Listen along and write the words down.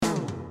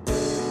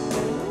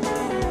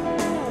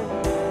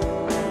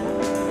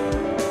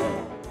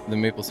the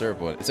maple syrup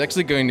one. It's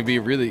actually going to be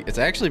it's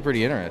actually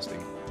pretty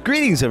interesting.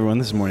 Greetings, everyone.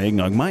 This is Morning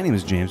Eggnog. My name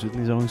is James. With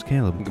me, as always,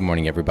 Caleb. Good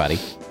morning, everybody.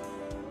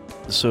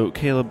 So,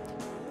 Caleb,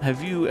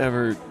 have you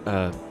ever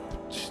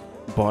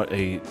bought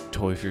a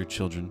toy for your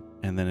children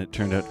and then it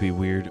turned out to be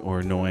weird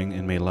or annoying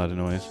and made a lot of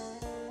noise?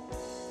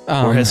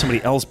 Or has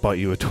somebody else bought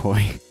you a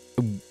toy?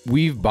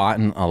 We've bought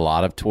a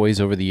lot of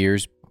toys over the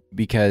years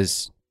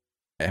because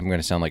I'm going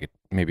to sound like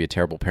maybe a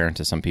terrible parent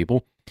to some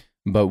people,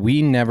 but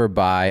we never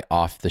buy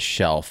off the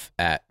shelf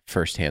at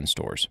first-hand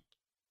stores.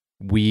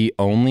 We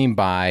only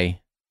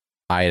buy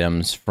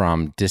items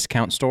from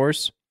discount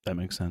stores. That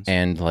makes sense.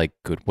 And like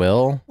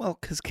Goodwill. Well,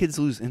 because kids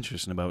lose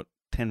interest in about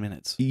 10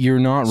 minutes. You're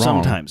not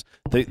wrong. Sometimes.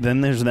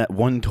 Then there's that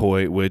one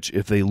toy which,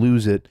 if they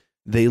lose it,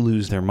 they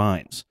lose their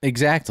minds.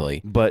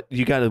 Exactly. But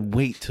you got to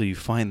wait till you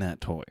find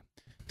that toy.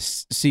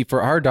 See,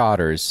 for our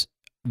daughters,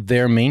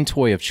 their main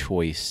toy of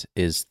choice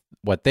is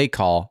what they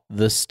call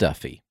the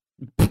Stuffy.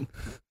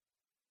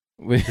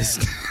 What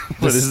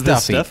is the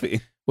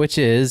Stuffy? Which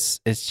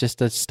is, it's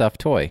just a stuffed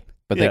toy.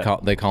 But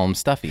they call them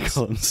Stuffies.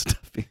 Call them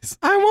Stuffies.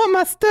 I want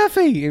my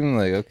Stuffy. I'm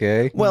like,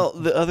 okay. Well,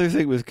 the other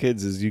thing with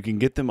kids is you can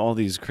get them all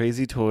these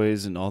crazy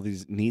toys and all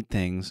these neat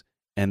things,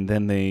 and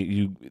then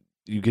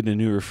you get a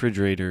new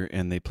refrigerator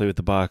and they play with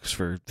the box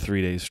for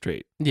 3 days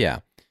straight. Yeah.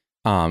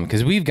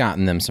 Because we've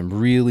gotten them some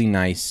really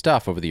nice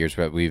stuff over the years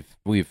that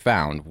we've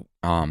found.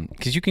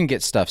 Because you can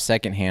get stuff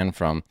secondhand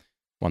from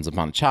Once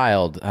Upon a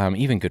Child.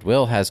 Even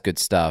Goodwill has good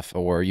stuff,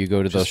 or you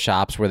go to those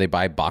shops where they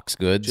buy box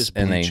goods just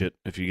and bleach it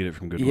if you get it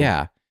from Goodwill.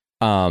 Yeah.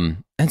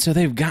 And so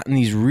they've gotten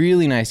these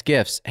really nice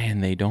gifts,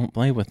 and they don't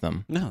play with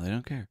them. No, they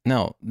don't care.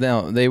 No,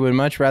 they would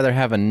much rather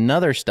have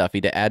another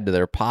Stuffy to add to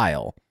their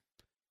pile.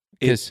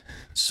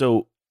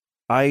 So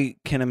I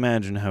can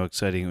imagine how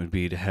exciting it would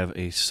be to have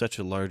such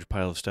a large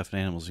pile of stuffed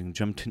animals. You can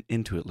jump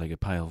into it like a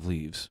pile of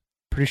leaves.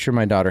 Pretty sure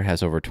my daughter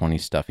has over 20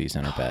 Stuffies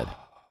in her bed.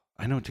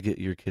 I know what to get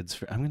your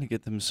kids. I'm going to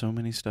get them so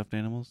many stuffed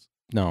animals.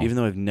 No. Even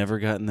though I've never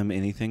gotten them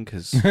anything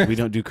because we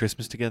don't do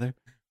Christmas together.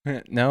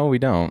 No, we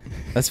don't.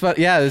 That's fun.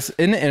 Yeah, isn't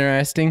it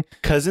interesting?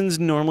 Cousins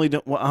normally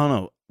don't. Well, I don't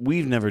know.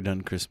 We've never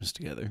done Christmas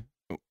together.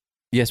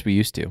 Yes, we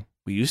used to.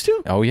 We used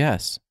to? Oh,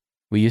 yes.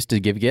 We used to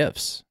give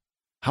gifts.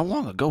 How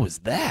long ago was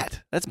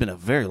that? That's been a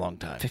very long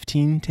time.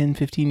 15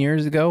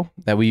 years ago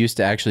that we used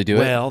to actually do it.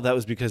 Well, that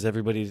was because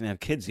everybody didn't have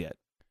kids yet.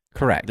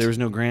 Correct. There was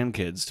no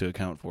grandkids to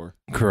account for.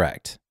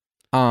 Correct.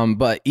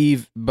 But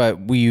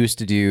we used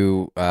to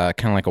do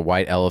kind of like a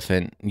white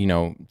elephant, $5.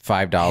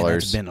 Man,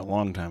 that's been a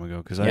long time ago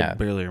because I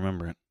barely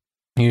remember it.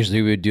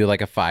 Usually we would do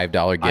like a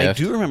 $5 gift. I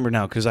do remember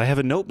now because I have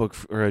a notebook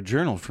or a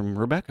journal from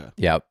Rebecca.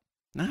 Yep.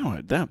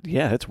 No,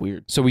 that's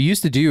weird. So we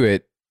used to do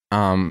it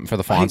for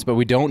the fonts, but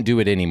we don't do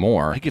it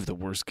anymore. I give the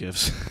worst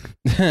gifts.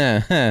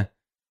 I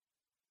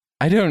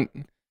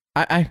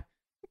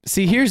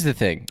see. Here's the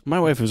thing. My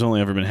wife has only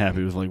ever been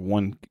happy with like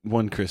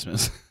one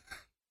Christmas.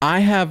 I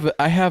have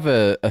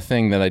a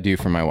thing that I do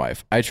for my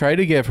wife. I try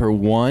to give her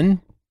once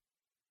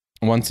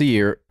a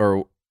year,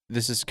 or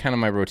this is kind of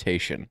my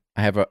rotation.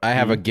 I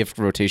have a gift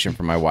rotation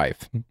for my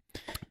wife.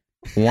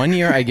 1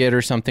 year I get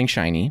her something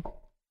shiny,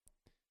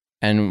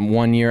 and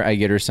 1 year I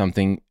get her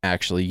something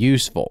actually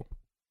useful.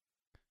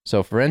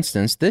 So, for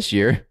instance, this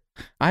year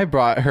I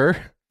brought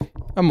her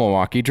a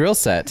Milwaukee drill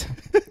set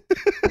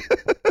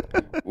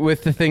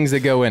with the things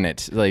that go in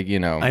it, like I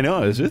know,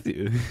 I was with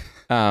you.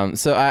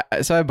 So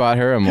I bought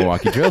her a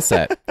Milwaukee drill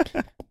set.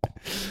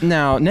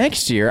 Now,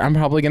 next year, I'm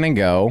probably going to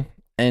go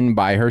and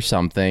buy her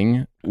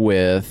something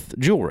with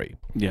jewelry.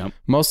 Yeah.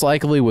 Most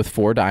likely with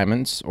 4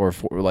 diamonds or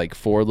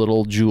 4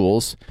 little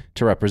jewels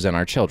to represent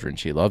our children.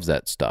 She loves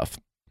that stuff.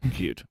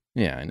 Cute.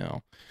 Yeah, I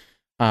know.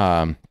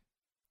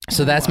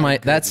 So that's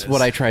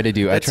what I try to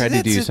do. I try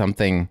to do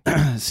something.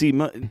 See,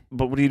 but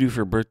what do you do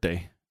for a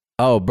birthday?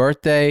 Oh,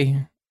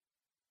 birthday.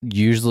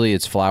 Usually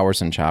it's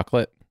flowers and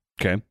chocolate.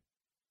 Okay.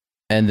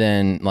 And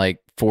then,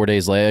 4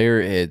 days later,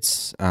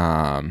 it's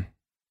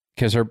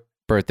because her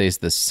birthday's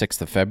the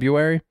 6th of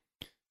February,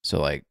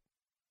 so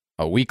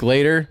a week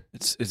later,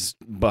 it's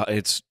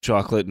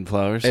chocolate and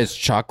flowers. It's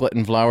chocolate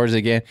and flowers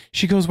again.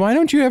 She goes, "Why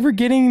don't you ever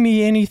getting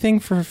me anything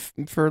for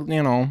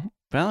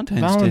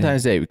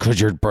Valentine's Day?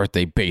 Because your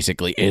birthday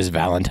basically is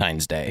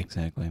Valentine's Day."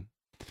 Exactly.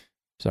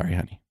 Sorry,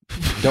 honey.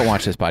 Don't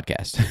watch this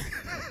podcast.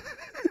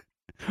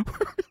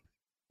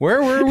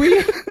 Where were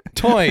we?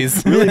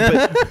 Toys.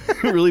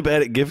 Really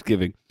bad at gift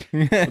giving.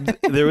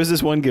 There was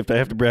this one gift I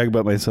have to brag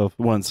about myself.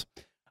 Once,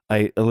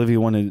 Olivia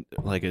wanted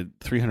like a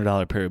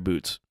 $300 pair of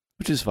boots,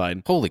 which is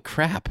fine. Holy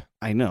crap!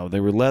 I know,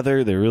 they were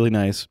leather. They're really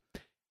nice,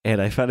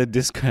 and I found a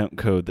discount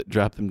code that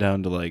dropped them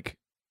down to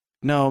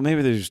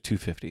maybe they're just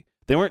 $250.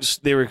 They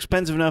were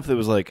expensive enough that it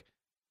was like,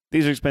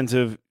 these are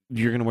expensive.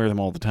 You're gonna wear them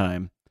all the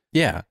time.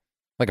 Yeah,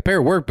 like a pair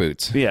of work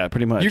boots. Yeah,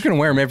 pretty much. You're gonna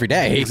wear them every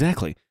day.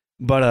 Exactly.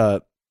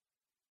 But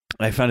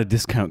I found a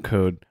discount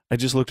code. I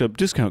just looked up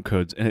discount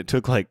codes, and it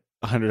took like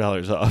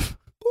 $100 off.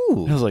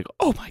 Ooh. And I was like,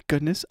 oh my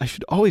goodness, I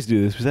should always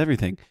do this with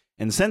everything.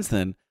 And since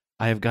then,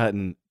 I have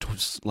gotten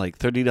like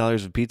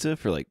 $30 of pizza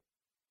for like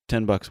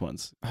 $10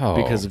 once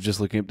because of just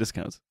looking up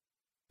discounts.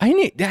 I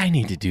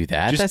need to do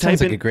that. Just That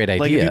sounds like a great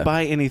Like idea. if you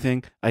buy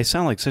anything, I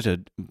sound like such a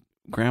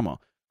grandma.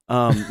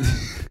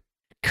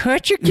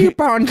 Cut your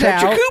coupons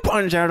Cut your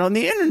coupons out on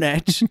the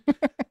internet.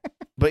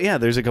 But yeah,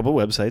 there's a couple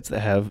websites that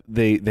have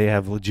they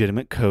have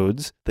legitimate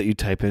codes that you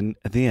type in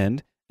at the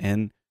end,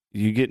 and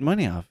you get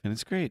money off, and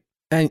it's great.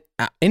 And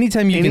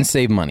anytime you can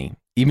save money,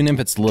 even if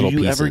it's little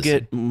pieces. Do you ever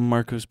get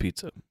Marco's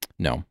Pizza?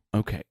 No.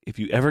 Okay. If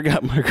you ever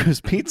got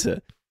Marco's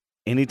Pizza,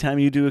 anytime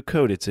you do a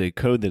code, it's a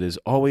code that is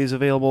always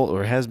available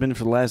or has been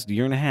for the last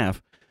year and a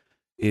half,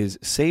 is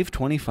save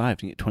 25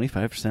 to get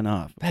 25%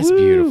 off. That's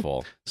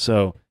beautiful.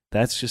 So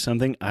that's just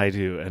something I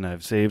do, and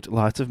I've saved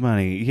lots of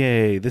money.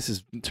 Yay. This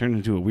has turned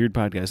into a weird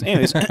podcast.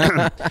 Anyways,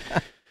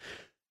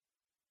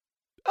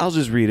 I'll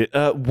just read it.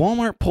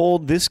 Walmart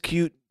pulled this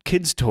cute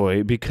kid's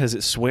toy because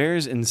it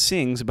swears and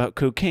sings about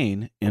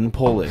cocaine in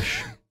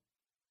Polish.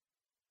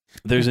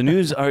 There's a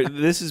news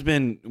this has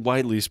been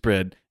widely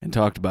spread and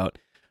talked about,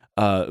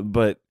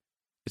 but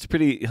it's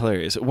pretty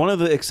hilarious. One of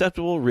the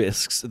acceptable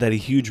risks that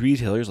huge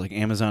retailers like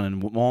Amazon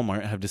and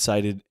Walmart have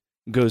decided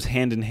goes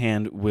hand in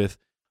hand with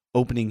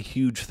opening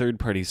huge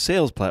third-party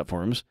sales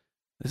platforms,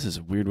 this is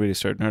a weird way to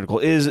start an article,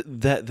 is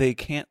that they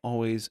can't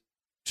always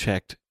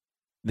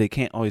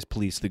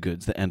police the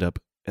goods that end up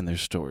in their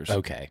stores.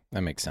 Okay,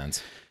 that makes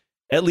sense.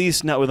 At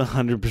least not with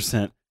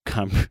 100%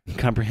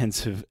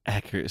 comprehensive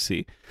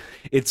accuracy.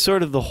 It's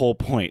sort of the whole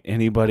point.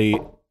 Anybody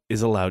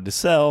is allowed to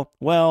sell,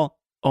 well,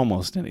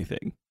 almost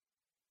anything.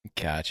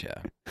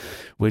 Gotcha.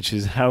 Which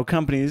is how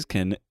companies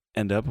can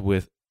end up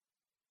with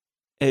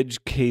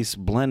edge case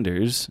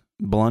blunders.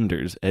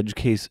 Edge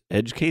case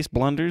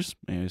blunders.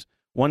 Anyways,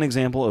 one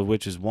example of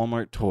which is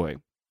Walmart toy.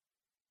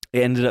 It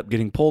ended up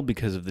getting pulled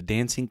because of the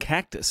dancing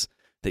cactus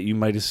that you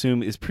might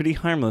assume is pretty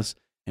harmless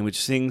and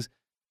which sings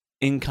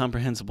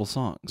incomprehensible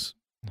songs.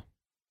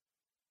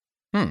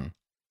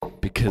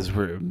 Because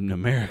we're in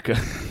America.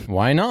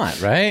 Why not,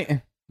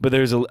 right? But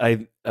there's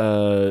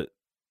the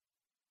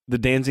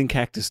dancing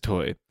cactus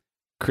toy.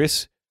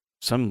 Chris,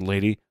 some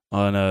lady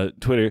on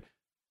Twitter,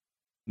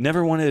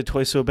 never wanted a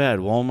toy so bad.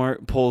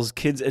 Walmart pulls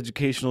kids'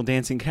 educational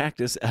dancing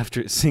cactus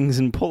after it sings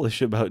in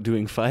Polish about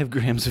doing 5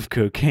 grams of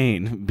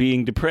cocaine,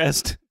 being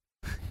depressed.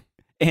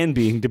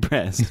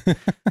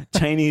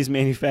 Chinese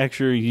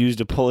manufacturer used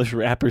a Polish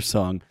rapper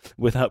song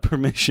without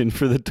permission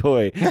for the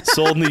toy,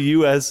 sold in the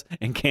U.S.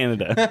 and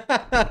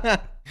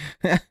Canada.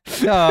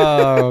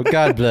 Oh,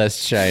 God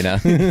bless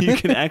China. You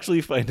can actually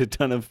find a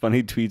ton of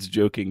funny tweets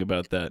joking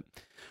about that.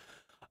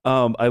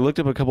 I looked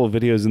up a couple of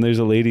videos, and there's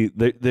a lady.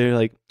 They're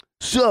like,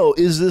 "So,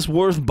 is this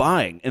worth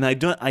buying?" And I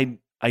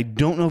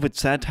don't know if it's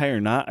satire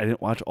or not. I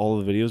didn't watch all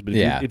of the videos, but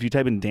if you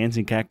type in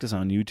 "dancing cactus"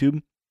 on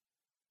YouTube,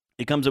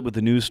 it comes up with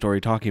a news story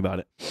talking about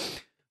it.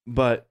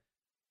 But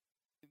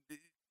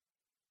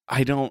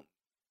I don't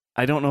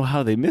know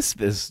how they missed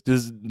this. Do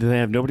they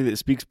have nobody that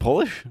speaks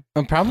Polish?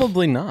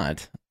 Probably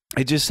not.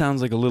 It just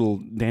sounds like a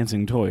little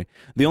dancing toy.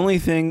 The only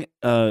thing,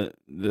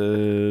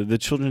 the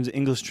children's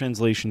English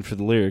translation for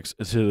the lyrics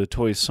to the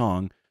toy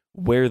song,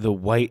 "Where the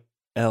White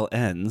L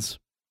ends,"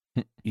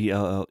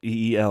 ELL,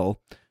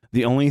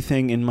 the only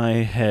thing in my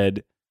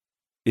head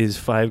is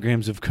 5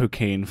 grams of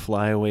cocaine,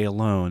 fly away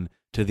alone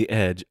to the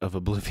edge of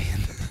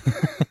oblivion.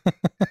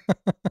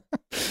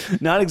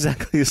 Not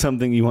exactly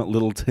something you want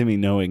little Timmy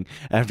knowing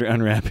after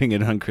unwrapping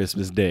it on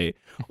Christmas Day.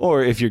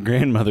 Or if your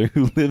grandmother,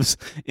 who lives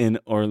in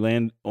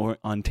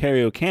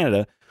Ontario,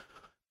 Canada,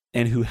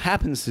 and who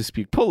happens to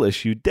speak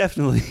Polish, you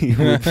definitely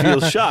would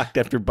feel shocked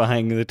after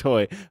buying the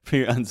toy for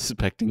your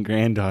unsuspecting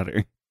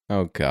granddaughter.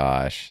 Oh,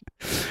 gosh.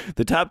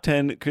 The top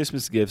 10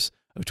 Christmas gifts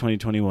of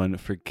 2021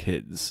 for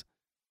kids.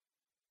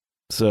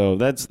 So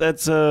that's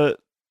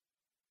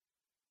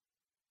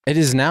it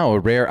is now a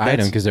rare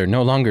item because they're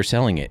no longer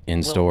selling it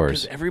in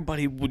stores.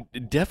 Everybody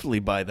would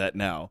definitely buy that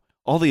now.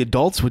 All the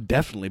adults would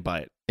definitely buy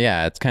it.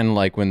 Yeah, it's kind of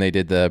like when they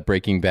did the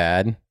Breaking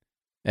Bad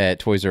at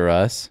Toys R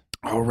Us.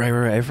 Oh,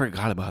 right. I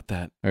forgot about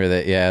that. Or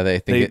they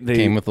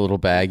came with a little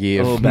baggie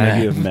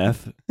of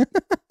meth.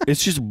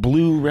 It's just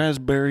blue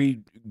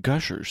raspberry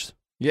gushers.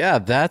 Yeah,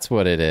 that's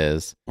what it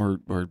is. Or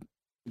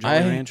Jolly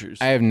Ranchers.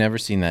 I have never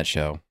seen that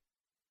show.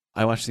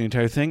 I watched the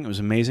entire thing. It was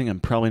amazing.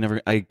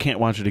 I can't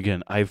watch it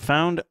again. I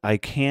found I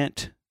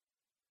can't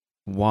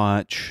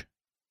watch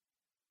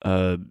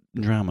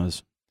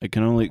dramas. I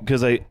can only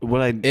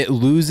it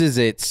loses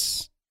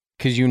its,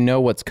 because you know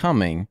what's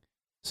coming,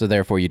 so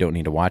therefore you don't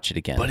need to watch it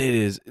again. But it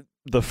is,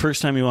 the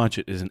first time you watch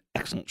it is an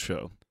excellent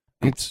show.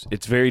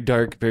 It's very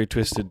dark, very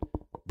twisted,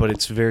 but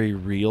it's very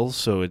real.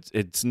 So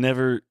it's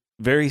never,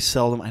 very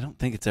seldom. I don't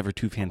think it's ever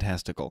too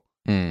fantastical.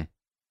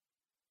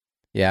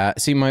 Yeah.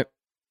 See, my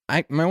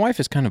wife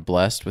is kind of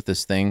blessed with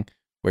this thing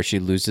where she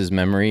loses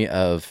memory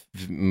of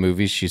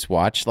movies she's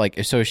watched.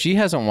 Like, so if she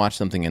hasn't watched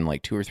something in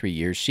like 2 or 3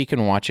 years, she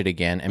can watch it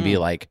again and be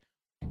like,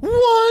 "What?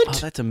 Oh,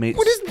 that's amazing!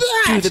 What is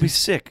that? Dude, that'd be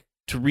sick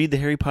to read the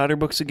Harry Potter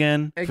books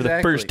again for the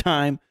first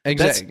time."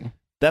 Exactly.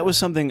 That was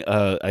something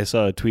I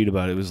saw a tweet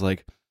about. It was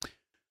like,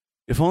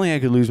 if only I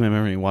could lose my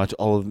memory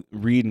and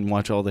read and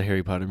watch all the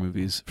Harry Potter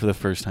movies for the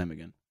first time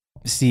again.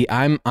 See,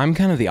 I'm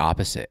kind of the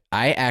opposite.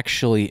 I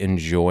actually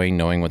enjoy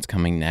knowing what's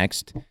coming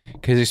next,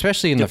 because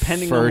especially in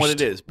Depending the first, on what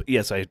it is. But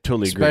yes, I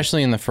totally agree.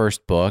 especially in the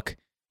first book,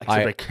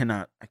 Except I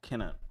cannot.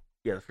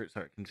 Yeah, the first.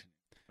 Sorry, continue.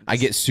 I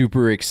get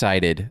super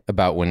excited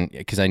about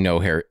because I know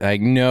Harry. I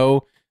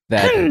know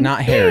that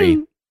not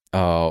Harry.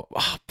 Oh,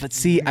 but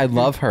see, I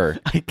love her.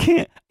 I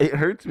can't. It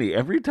hurts me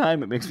every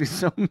time. It makes me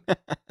so mad.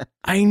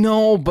 I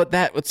know, but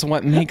that's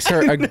what makes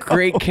her a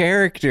great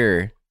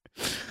character.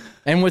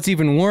 And what's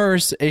even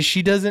worse is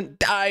she doesn't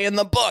die in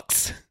the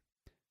books.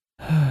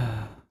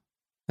 That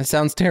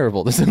sounds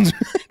terrible. This sounds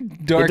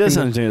dark. It does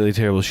sound really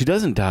terrible. She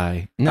doesn't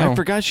die. No. I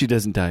forgot she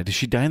doesn't die. Does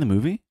she die in the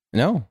movie?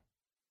 No,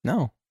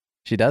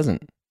 she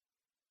doesn't.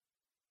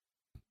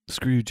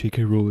 Screw you,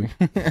 J.K. Rowling.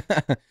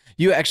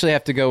 You actually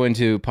have to go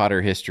into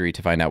Potter history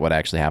to find out what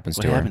actually happens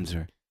to her. What happens to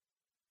her?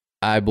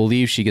 I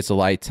believe she gets a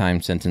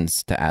lifetime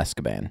sentence to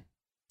Azkaban.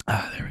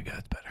 Ah, there we go.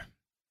 That's better.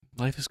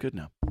 Life is good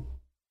now.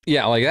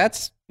 Yeah, like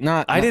that's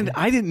not. I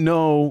didn't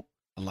know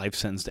a life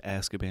sentence to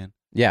Azkaban.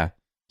 Yeah,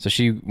 so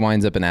she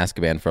winds up in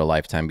Azkaban for a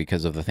lifetime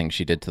because of the things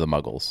she did to the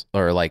Muggles,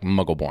 or like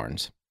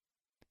Muggleborns.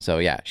 So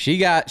yeah, she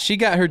got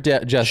her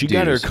just. She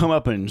got her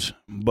comeuppance,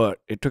 but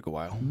it took a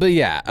while. But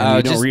yeah,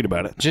 you don't read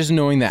about it. Just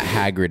knowing that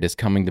Hagrid is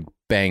coming to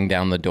bang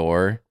down the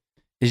door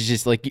is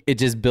just like it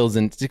just builds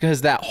in,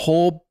 because that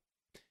whole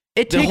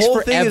takes the whole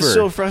forever. thing is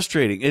so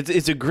frustrating.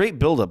 It's a great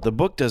buildup. The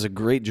book does a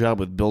great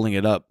job with building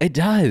it up. It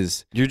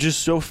does. You're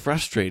just so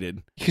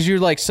frustrated because you're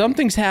like,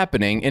 something's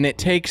happening, and it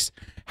takes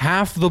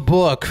half the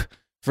book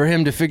for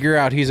him to figure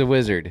out he's a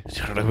wizard.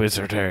 A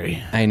wizard,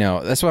 Harry. I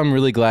know. That's why I'm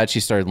really glad she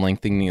started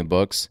lengthening the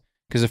books.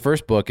 Because the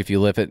first book, if you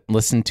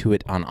listen to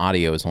it on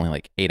audio, is only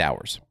like 8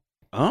 hours.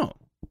 Oh.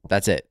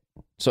 That's it.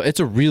 So it's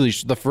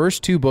the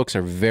first 2 books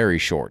are very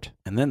short.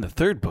 And then the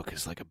third book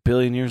is like 1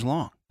 billion years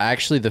long.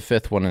 Actually, the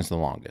 5th one is the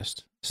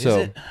longest. So,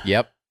 is it?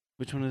 Yep.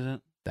 Which one is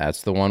that?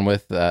 That's the one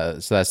with,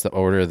 so that's the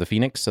Order of the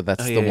Phoenix. So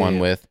that's the one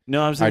with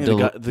no, I was thinking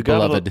the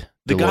beloved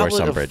Dolores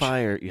Goblet Umbridge. of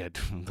Fire. Yeah,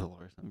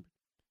 Dolores Umbridge.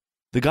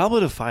 The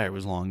Goblet of Fire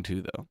was long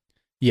too, though.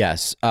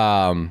 Yes.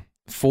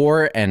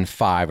 4 and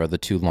 5 are the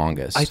 2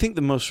 longest. I think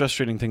the most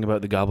frustrating thing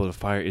about the Goblet of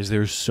Fire is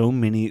there's so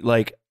many.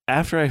 Like,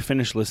 after I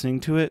finished listening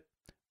to it,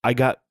 I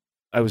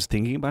was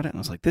thinking about it and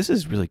I was like, this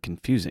is really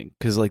confusing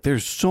because like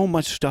there's so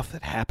much stuff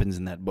that happens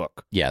in that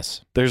book.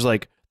 Yes. There's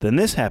like, then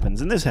this happens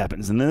and this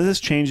happens and then this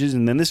changes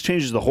and then this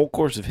changes the whole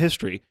course of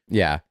history.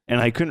 Yeah. And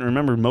I couldn't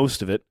remember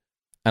most of it.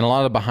 And a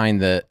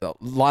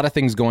lot of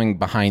things going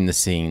behind the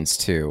scenes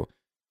too,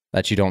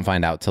 that you don't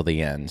find out till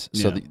the end.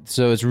 So, Yeah.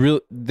 so it's real.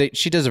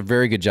 She does a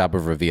very good job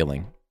of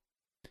revealing.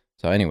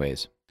 So,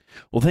 anyways,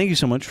 Well, thank you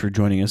so much for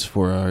joining us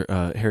for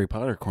our Harry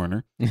Potter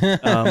corner.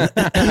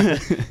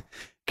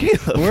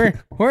 Caleb,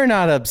 we're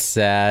not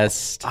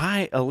obsessed.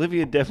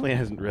 Olivia definitely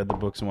hasn't read the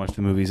books and watched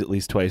the movies at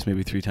least twice,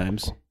 maybe 3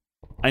 times.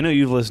 I know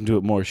you've listened to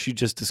it more. She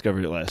just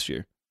discovered it last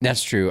year.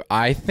 That's true.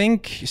 I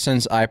think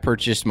since I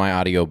purchased my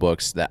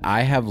audiobooks that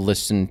I have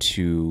listened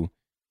to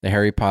the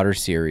Harry Potter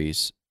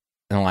series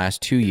in the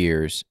last 2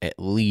 years at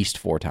least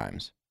 4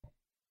 times.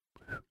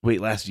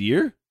 Wait, last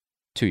year?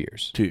 2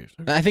 years. 2 years.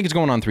 I think it's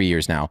going on 3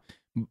 years now.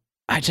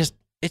 It's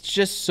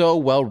just so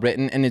well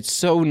written, and it's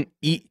so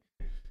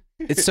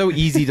it's so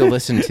easy to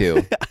listen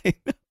to. I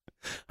know.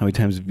 How many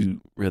times have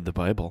you read the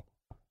Bible?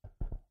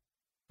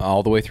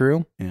 All the way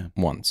through? Yeah.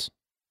 Once.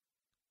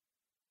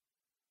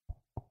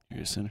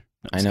 You're a sinner.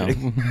 No, I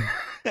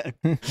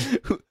know.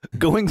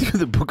 Going through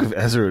the book of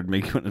Ezra would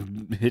make you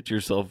want to hit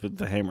yourself with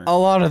the hammer. A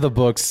lot of the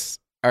books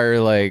are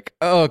like,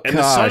 oh gosh. And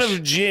the son of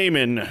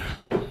Jamin.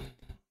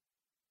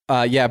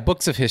 Yeah,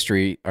 books of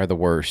history are the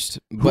worst.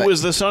 Who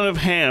was the son of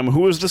Ham?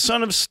 Who was the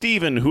son of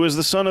Stephen? Who was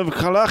the son of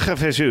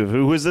Kalachafeshu?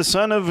 Who was the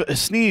son of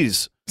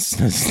Sneeze?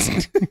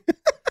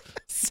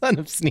 Son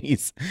of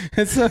Sneeze.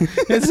 It's so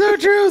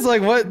true. It's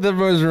like, what the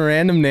most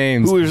random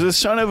names. Who is the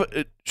son of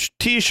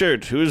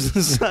T-shirt? Who is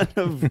the son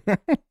of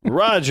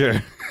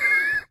Roger?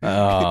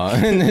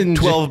 And then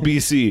 12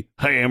 BC.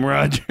 I am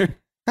Roger.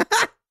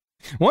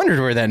 Wondered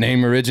where that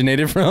name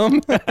originated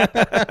from.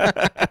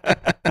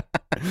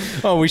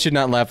 Oh, we should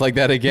not laugh like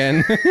that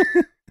again.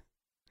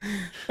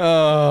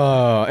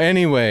 Oh,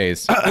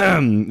 anyways.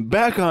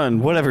 Back on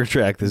whatever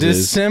track this is.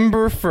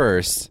 December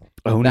 1st.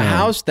 Oh, the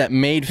house that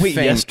made Wait,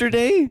 fame.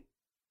 yesterday?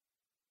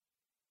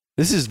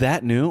 This is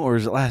that new, or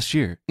is it last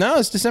year? No,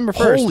 it's December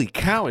 1st. Holy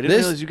cow, I didn't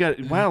realize you got...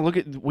 Wow, look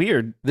at...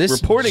 Weird.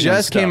 This reporting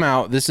just came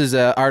out. This is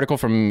an article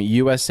from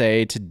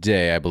USA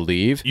Today, I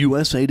believe.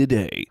 USA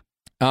Today.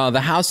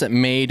 The house that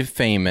made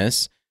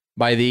famous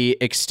by the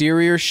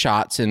exterior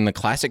shots in the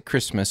classic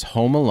Christmas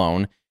Home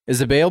Alone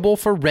is available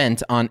for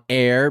rent on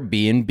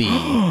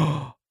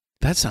Airbnb.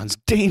 That sounds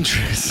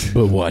dangerous.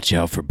 But watch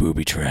out for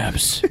booby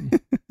traps.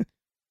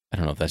 I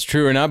don't know if that's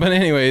true or not, but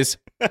anyways.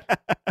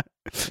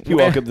 You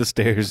walk up the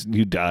stairs and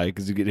you die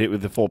because you get hit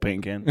with the full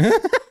paint can.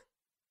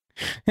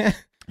 That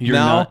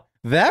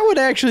would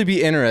actually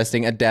be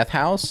interesting. A death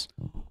house.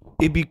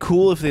 It'd be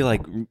cool if they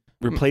like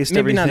replaced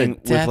Maybe not a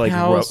everything with death like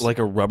house. like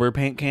a rubber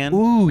paint can.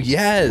 Ooh,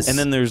 yes. And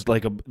then there's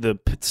like the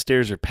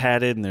stairs are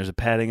padded, and there's a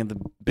padding at the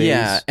base.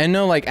 Yeah, and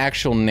no like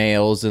actual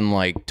nails and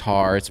like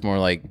tar. It's more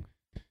like,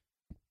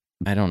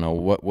 I don't know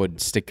what would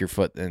stick your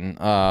foot in.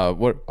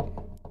 The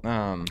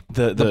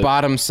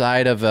bottom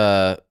side of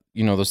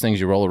those things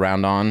you roll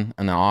around on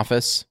in the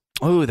office.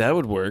 Oh, that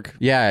would work.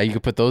 Yeah, you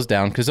could put those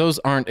down because those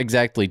aren't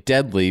exactly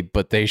deadly,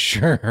 but they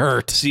sure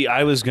hurt. See,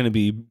 I was gonna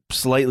be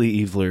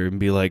slightly eviler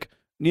and be like,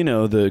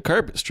 the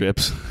carpet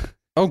strips.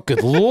 Oh,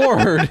 good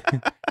Lord.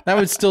 That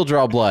would still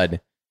draw blood.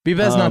 Be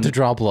best not to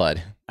draw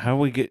blood. How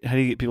do you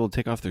get people to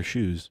take off their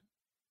shoes?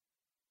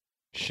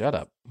 Shut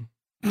up.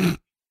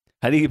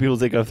 How do you get people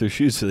to take off their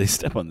shoes so they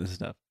step on this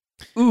stuff?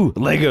 Ooh,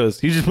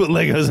 Legos. You just put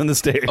Legos on the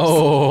stairs.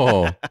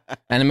 Oh,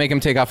 and to make them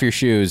take off your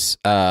shoes.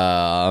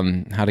 How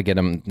to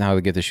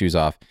get the shoes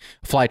off?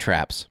 Fly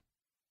traps.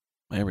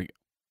 There we go.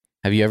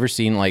 Have you ever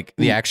seen like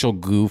the actual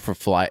goo for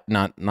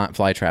not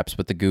fly traps,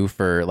 but the goo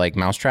for like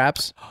mouse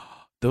traps?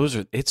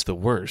 It's the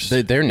worst.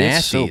 They're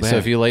nasty. So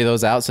if you lay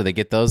those out so they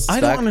get those stuck.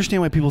 I don't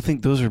understand why people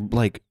think those are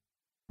like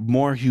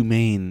more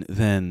humane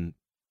than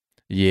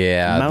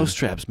mouse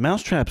traps.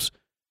 Mouse traps,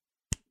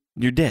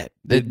 you're dead.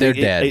 They're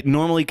dead. It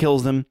normally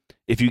kills them.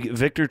 If you get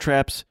Victor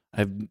traps,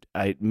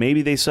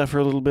 maybe they suffer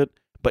a little bit,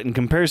 but in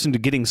comparison to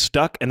getting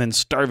stuck and then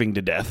starving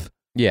to death.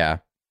 Yeah.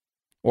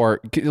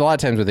 Or a lot of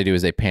times what they do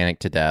is they panic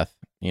to death.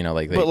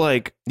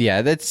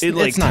 That's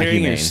it's not tearing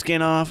humane. your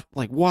skin off.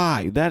 Like,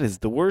 why? That is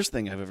the worst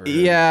thing I've ever heard.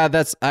 Yeah,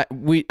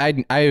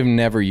 I have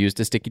never used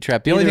a sticky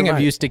trap. The only thing I've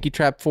used sticky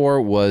trap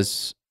for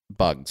was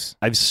bugs.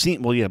 I've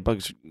seen. Well, yeah,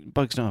 bugs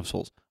don't have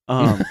souls.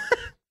 But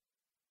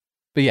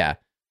yeah.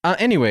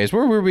 Anyways,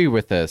 where were we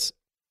with this?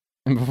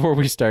 Before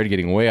we started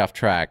getting way off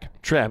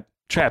track. Trap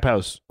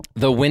house.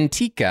 The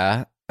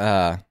Wintika,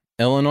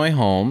 Illinois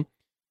home,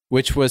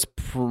 which was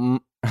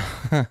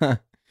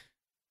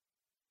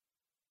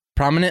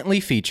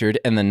prominently featured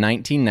in the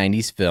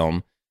 1990s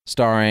film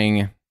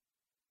starring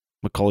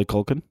Macaulay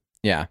Culkin.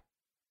 Yeah.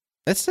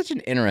 That's such an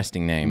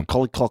interesting name.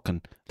 Macaulay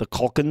Culkin. The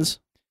Culkins.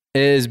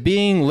 Is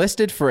being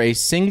listed for a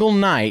single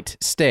night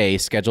stay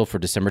scheduled for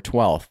December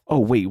 12th. Oh,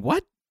 wait,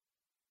 what?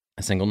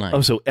 A single night.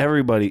 Oh, so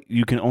everybody,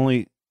 you can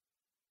only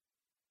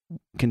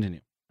continue.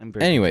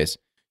 Anyways,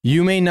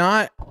 you may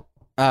not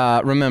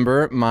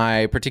remember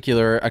my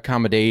particular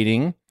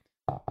accommodating.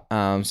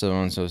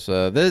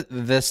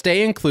 The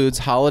stay includes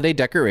holiday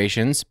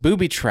decorations,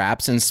 booby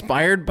traps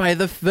inspired by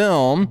the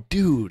film,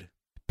 dude,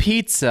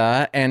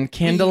 pizza, and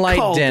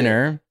candlelight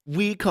dinner.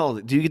 We called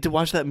it. Do you get to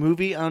watch that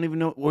movie? I don't even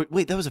know.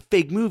 Wait, that was a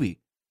fake movie.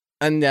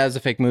 And that was a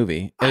fake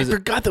movie. I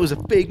forgot that was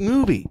a fake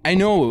movie. I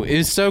know. It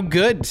was so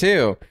good,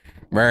 too.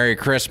 Merry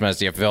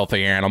Christmas, you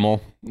filthy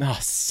animal. Oh,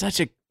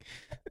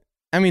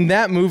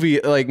 that movie,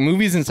 like,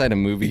 movies inside of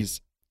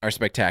movies are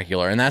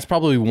spectacular. And that's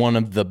probably one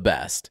of the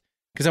best.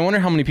 Because I wonder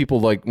how many people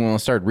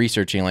start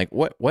researching, like,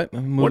 what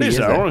movie what is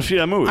that? I want to see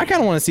that movie. I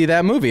kind of want to see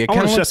that movie. I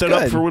want to set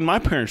that up for when my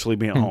parents leave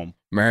me at home.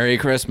 Merry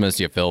Christmas,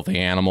 you filthy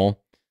animal.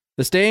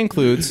 The stay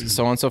includes,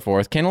 so on and so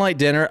forth, candlelight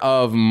dinner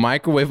of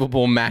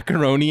microwavable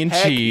macaroni and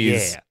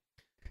cheese. Yeah.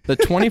 The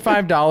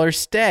 $25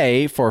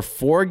 stay for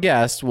 4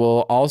 guests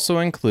will also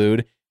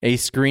include a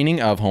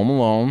screening of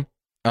Home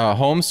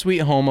Sweet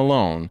Home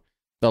Alone,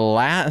 the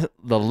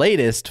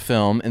latest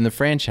film in the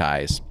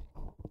franchise,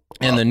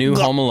 and the new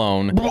Home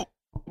Alone,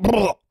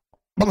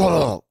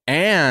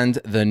 and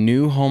the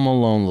new Home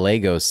Alone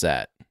Lego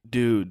set.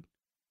 Dude,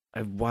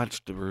 I've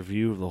watched the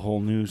review of the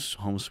whole new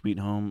Home Sweet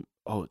Home.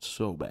 Oh, it's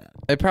so bad.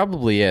 It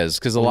probably is,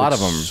 because a lot of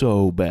them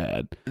so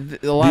bad.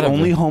 The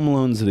only Home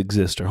Alones that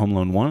exist are Home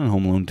Alone 1 and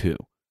Home Alone 2.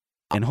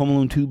 And Home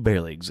Alone 2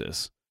 barely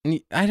exists.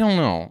 I don't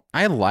know.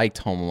 I liked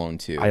Home Alone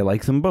 2. I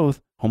like them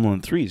both. Home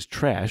Alone 3 is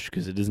trash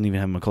because it doesn't even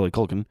have Macaulay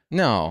Culkin.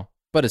 No,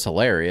 but it's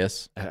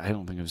hilarious. I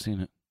don't think I've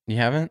seen it. You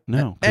haven't?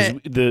 No.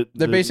 They're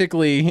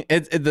basically,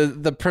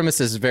 the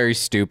premise is very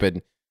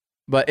stupid,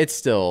 but it's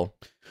still...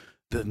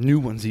 The new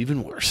one's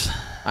even worse.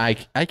 I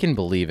can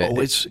believe it. Oh,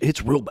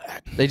 it's real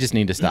bad. They just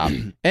need to stop.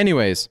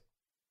 Anyways,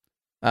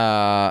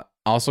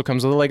 also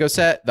comes with a Lego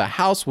set. The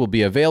house will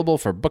be available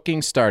for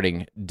booking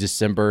starting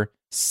December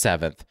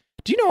 7th.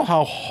 Do you know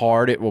how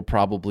hard it will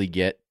probably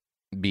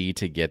be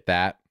to get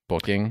that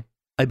booking?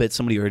 I bet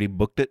somebody already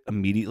booked it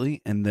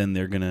immediately, and then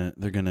they're gonna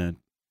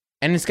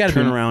and it's got to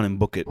turn around and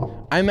book it.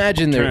 I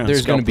imagine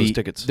there's going to be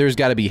tickets. There's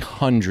got to be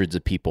hundreds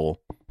of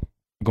people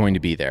going to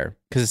be there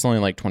because it's only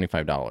like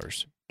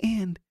 $25.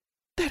 And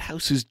that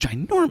house is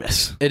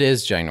ginormous. It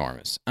is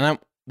ginormous. And I'm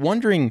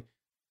wondering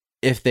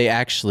if they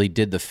actually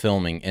did the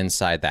filming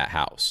inside that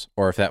house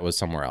or if that was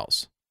somewhere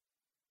else.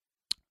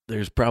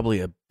 There's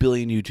probably a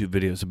billion YouTube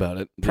videos about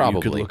it. Probably.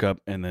 You could look up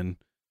and then...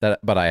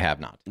 But I have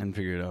not. And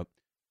figure it out.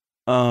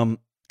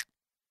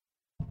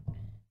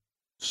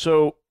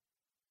 So...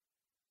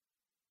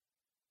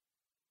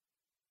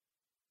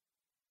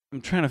 I'm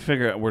trying to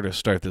figure out where to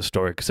start this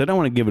story because I don't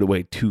want to give it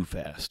away too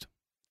fast.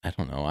 I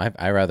don't know.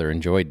 I rather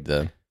enjoyed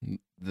the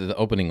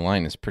opening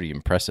line is pretty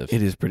impressive.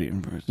 It is pretty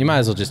impressive. You might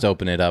as well just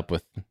open it up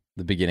with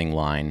the beginning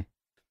line.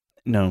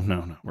 No.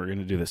 We're going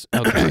to do this.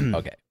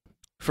 Okay.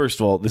 First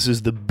of all, this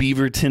is the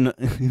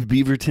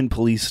Beaverton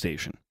Police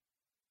Station.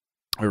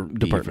 Or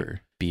Department.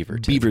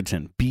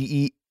 Beaverton.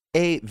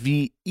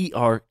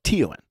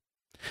 Beaverton.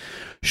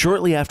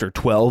 Shortly after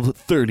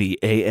 12:30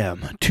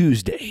 a.m.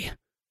 Tuesday.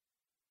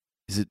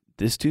 Is it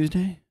this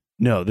Tuesday?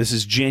 No, this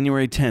is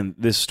January 10th.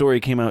 This story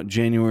came out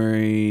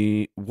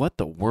January... What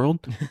the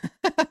world?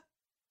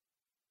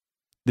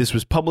 This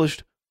was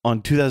published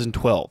on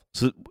 2012.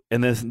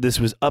 And this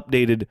was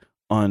updated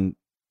on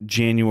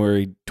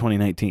January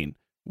 2019.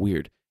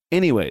 Weird.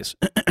 Anyways,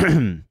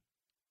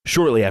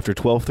 shortly after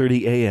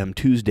 12:30 a.m.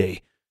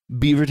 Tuesday,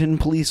 Beaverton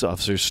police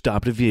officers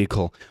stopped a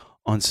vehicle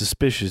on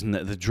suspicion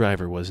that the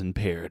driver was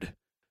impaired.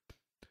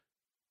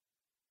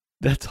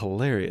 That's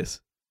hilarious.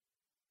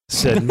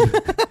 Said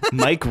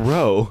Mike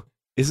Rowe.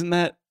 Isn't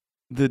that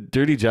the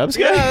Dirty Jobs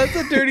guy? Yeah,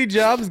 that's a Dirty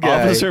Jobs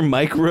guy. Officer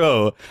Mike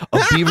Rowe, a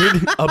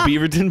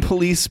Beaverton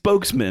police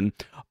spokesman.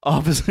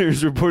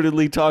 Officers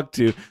reportedly talked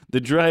to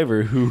the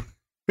driver who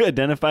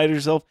identified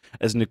herself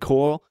as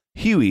Nicole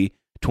Huey,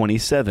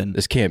 27.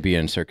 This can't be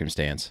in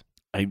circumstance.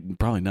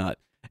 Probably not.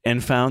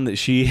 And found that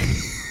she...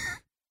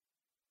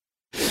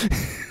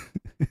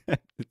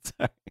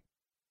 Sorry.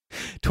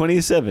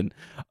 27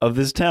 of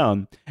this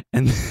town,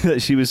 and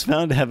that she was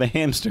found to have a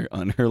hamster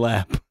on her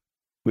lap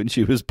when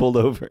she was pulled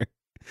over.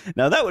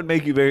 Now, that would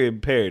make you very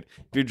impaired.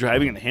 If you're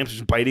driving and the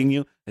hamster's biting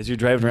you as you're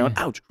driving around,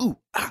 ouch, ooh,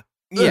 ah.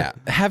 Yeah,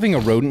 having a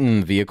rodent in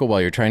the vehicle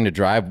while you're trying to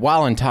drive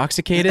while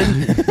intoxicated.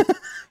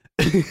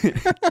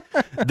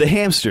 The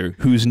hamster,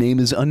 whose name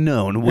is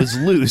unknown, was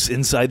loose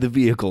inside the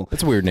vehicle.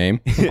 That's a weird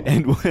name.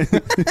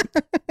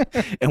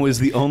 and was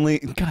the only...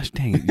 Gosh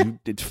dang it,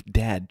 it's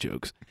dad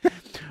jokes.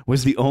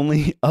 Was the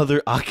only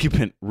other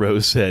occupant,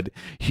 Rose said.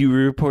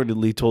 Huey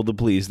reportedly told the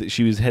police that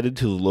she was headed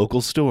to the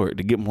local store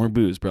to get more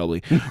booze,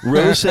 probably.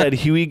 Rose said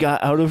Huey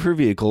got out of her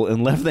vehicle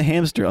and left the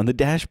hamster on the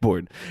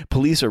dashboard.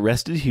 Police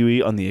arrested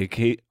Huey on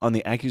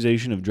the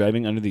accusation of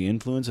driving under the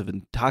influence of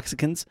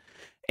intoxicants,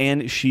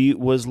 and she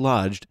was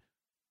lodged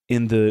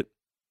in the...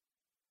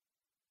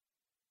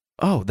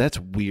 Oh, that's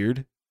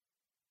weird.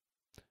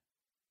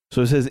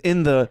 So it says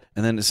in the...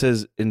 And then it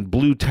says in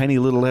blue tiny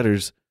little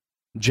letters,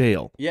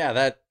 jail. Yeah,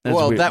 that's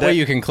weird. That way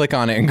you can click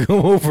on it and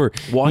go over.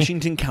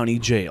 Washington County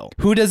Jail.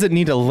 Who doesn't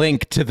need a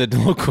link to the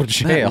local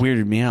jail? That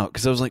weirded me out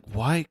because I was like,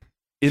 why?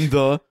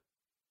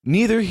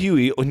 Neither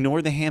Huey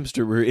nor the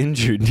hamster were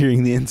injured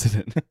during the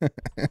incident.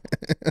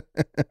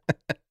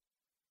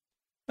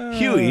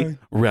 Huey,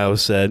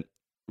 Rose said,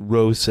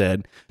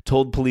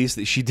 told police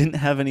that she didn't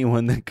have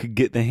anyone that could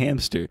get the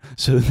hamster,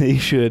 so they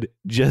should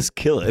just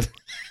kill it.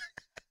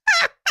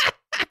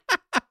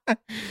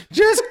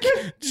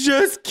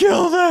 Just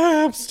kill the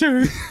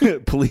hamster.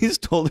 Police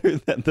told her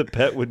that the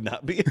pet would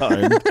not be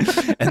harmed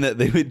and that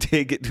they would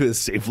take it to a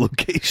safe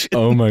location.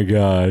 Oh my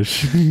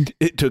gosh.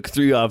 It took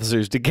 3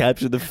 officers to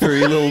capture the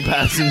furry little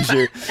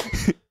passenger.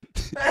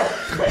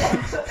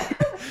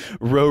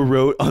 Rowe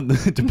wrote on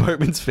the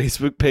department's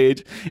Facebook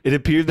page, it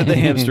appeared that the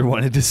hamster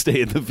wanted to stay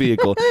in the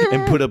vehicle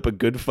and put up a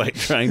good fight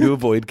trying to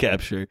avoid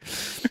capture.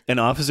 An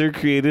officer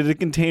created a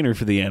container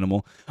for the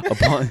animal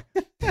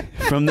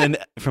from an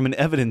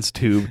evidence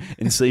tube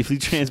and safely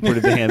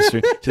transported the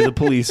hamster to the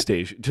police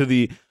station, to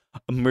the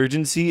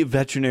emergency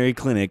veterinary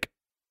clinic.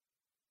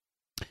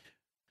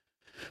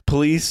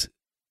 Rose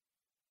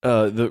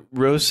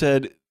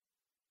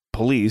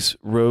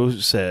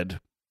said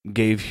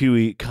gave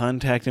Huey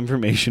contact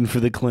information for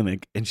the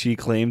clinic, and she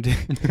claimed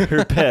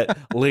her pet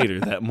later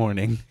that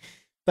morning.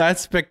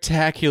 That's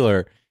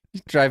spectacular.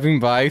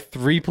 Driving by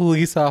 3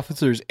 police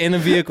officers in a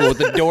vehicle with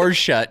the door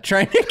shut,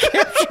 trying to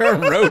capture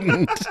a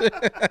rodent.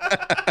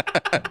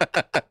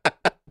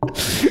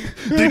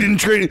 They didn't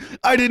train.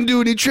 I didn't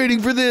do any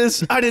training for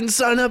this. I didn't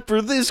sign up for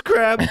this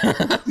crap.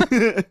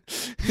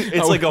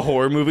 It's like a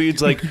horror movie.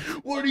 It's like,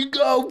 where'd he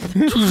go?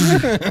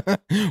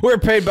 We're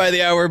paid by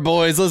the hour,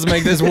 boys. Let's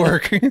make this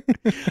work.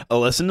 A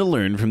lesson to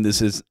learn from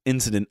this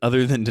incident,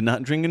 other than to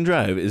not drink and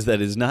drive, is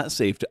that it is not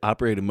safe to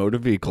operate a motor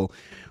vehicle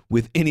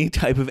with any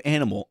type of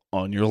animal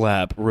on your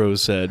lap,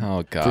 Rose said.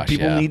 Oh, gosh, for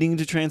people needing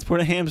to transport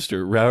a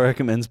hamster, Rao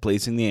recommends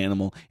placing the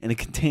animal in a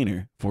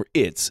container for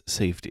its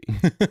safety.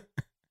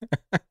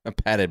 A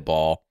padded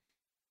ball.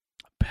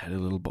 A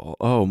padded little ball.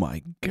 Oh,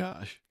 my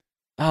gosh.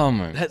 Oh,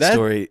 my. That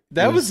story.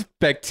 That was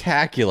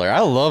spectacular. I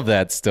love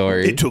that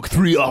story. It took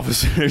 3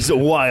 officers a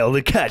while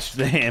to catch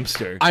the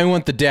hamster. I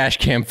want the dash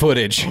cam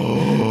footage.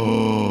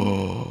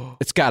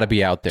 It's got to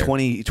be out there.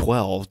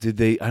 2012. Did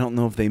they? I don't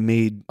know if they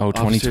made. Oh,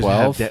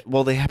 2012?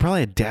 Well, they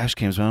probably had dash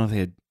cams, but I don't know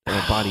if they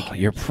had body cams.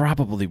 You're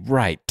probably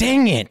right.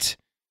 Dang it.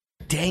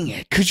 Dang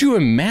it. Could you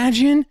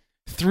imagine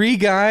 3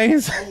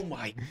 guys? Oh,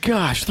 my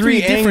gosh.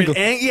 3 different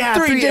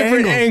angles. 3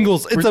 different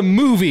angles. It's a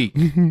movie.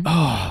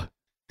 Oh,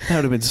 that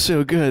would have been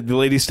so good. The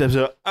lady steps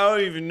up. I don't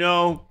even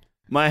know.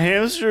 My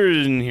hamster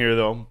isn't here,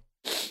 though.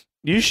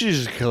 You should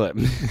just kill it.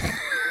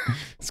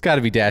 It's got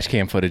to be dash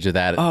cam footage of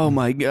that. Oh,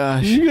 my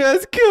gosh. You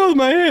guys killed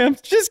my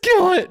hamster. Just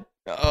kill it.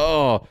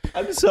 Oh.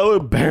 I'm so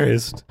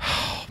embarrassed.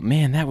 Oh,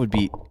 man, that would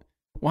be...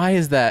 Why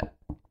is that?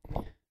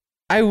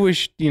 I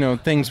wish,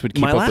 things would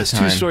keep My up with last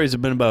time. two stories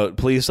have been about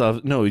police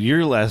officers. No,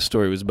 your last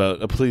story was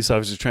about a police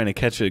officer trying to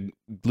catch a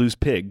loose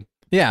pig.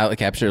 Yeah, I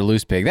captured a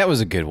loose pig. That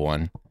was a good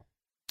one.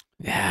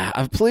 Yeah,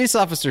 a police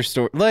officer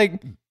story.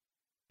 Like,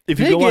 if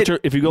you go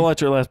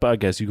watch our last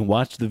podcast, you can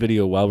watch the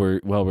video while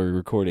we're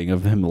recording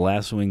of him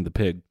lassoing the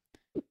pig.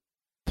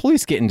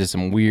 Police get into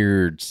some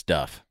weird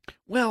stuff.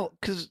 Well,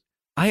 because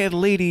I had a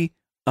lady.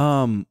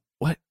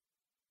 What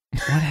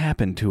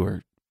happened to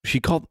her? She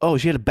called. Oh,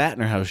 she had a bat in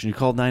her house, and she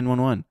called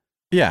 911.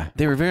 Yeah,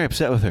 they were very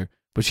upset with her.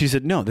 But she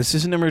said, no, this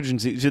is an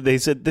emergency. They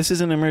said, this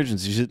is an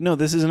emergency. She said, no,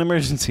 this is an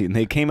emergency. And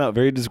they came out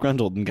very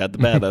disgruntled and got the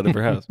bat out of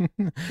her house.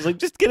 She's like,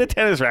 just get a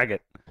tennis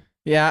racket.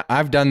 Yeah,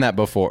 I've done that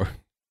before.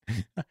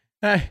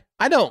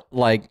 I don't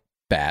like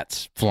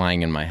bats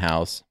flying in my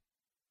house.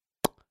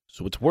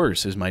 So what's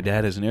worse is my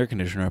dad has an air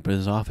conditioner up in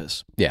his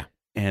office. Yeah.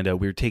 And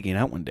we were taking it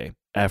out one day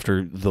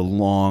after the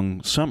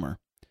long summer.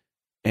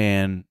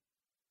 And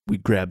we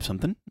grabbed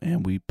something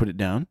and we put it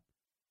down.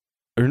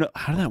 Or no,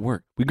 how did that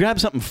work? We grabbed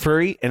something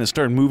furry and it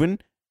started moving.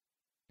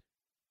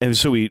 And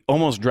so we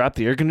almost dropped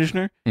the air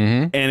conditioner.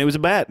 Mm-hmm. And it was a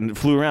bat and it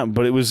flew around.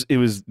 But it was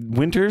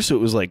winter, so it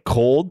was like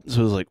cold.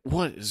 So it was like,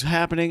 what is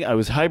happening? I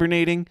was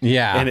hibernating.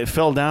 Yeah. And it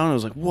fell down. I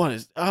was like,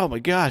 oh my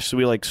gosh. So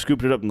we like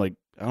scooped it up and like,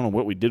 I don't know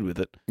what we did with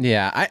it.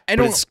 Yeah. I But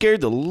don't. it scared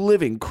the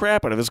living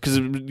crap out of us because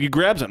you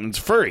grab something, it's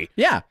furry.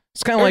 Yeah.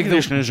 It's kind of Air like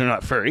conditioners are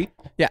not furry.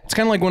 Yeah. It's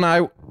kind of like when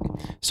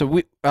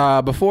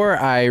before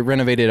I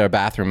renovated our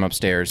bathroom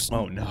upstairs.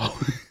 Oh no.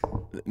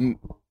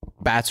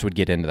 Bats would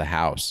get into the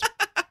house.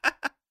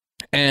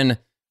 And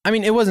I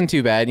mean, it wasn't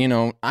too bad.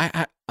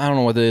 I don't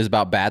know what it is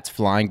about bats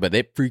flying, but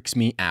it freaks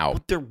me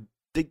out. But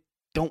they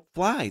don't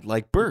fly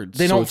like birds.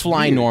 They so don't it's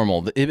fly weird.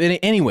 normal.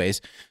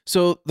 Anyways,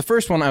 so the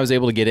first one I was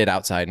able to get it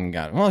outside and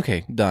got, well,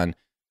 okay, done.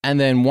 And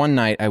then one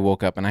night I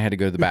woke up and I had to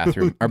go to the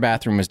bathroom. Our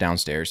bathroom was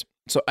downstairs.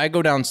 So I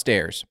go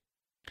downstairs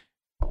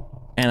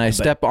and I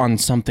step on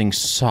something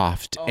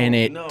soft and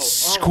it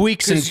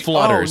squeaks and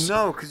flutters.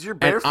 Oh, no, because you're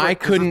barefoot. And I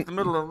couldn't, it's the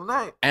middle of the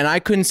night. and I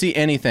couldn't see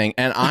anything.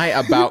 And I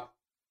about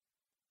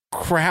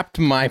crapped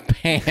my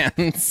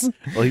pants.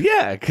 Well,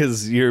 yeah,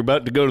 because you're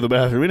about to go to the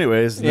bathroom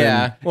anyways. Then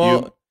Yeah, well-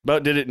 you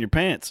about did it in your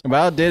pants.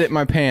 About did it in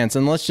my pants.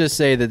 And let's just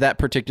say that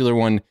particular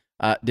one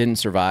didn't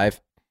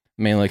survive,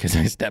 mainly because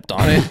I stepped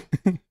on it.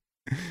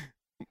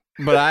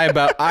 But I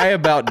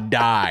about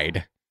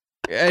died.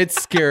 It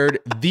scared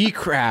the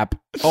crap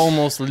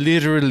almost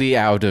literally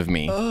out of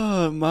me.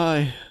 Oh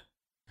my!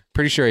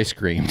 Pretty sure I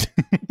screamed.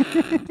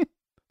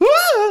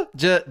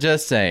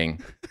 just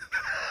saying.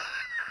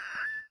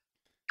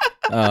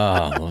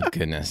 Oh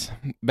goodness,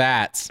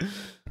 bats.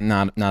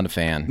 Not a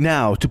fan.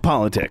 Now to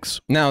politics.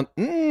 Now,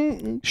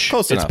 close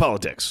It's enough.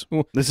 politics.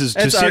 This is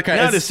It's our kind-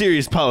 not a it's-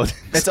 serious politics.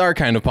 It's our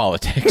kind of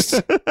politics.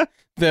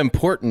 The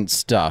important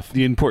stuff.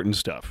 The important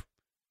stuff.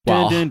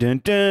 Wow. Dun,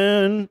 dun,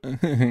 dun,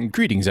 dun.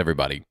 Greetings,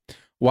 everybody.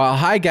 While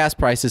high gas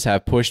prices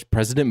have pushed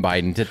President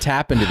Biden to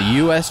tap into the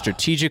U.S.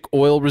 strategic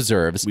oil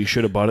reserves, We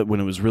should have bought it when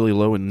it was really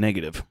low and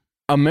negative.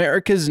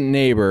 America's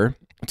neighbor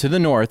to the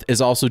north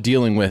is also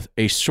dealing with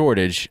a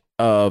shortage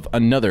of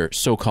another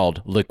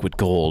so-called liquid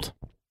gold.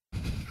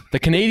 The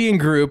Canadian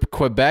group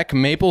Quebec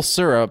Maple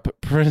Syrup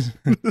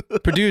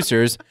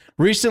Producers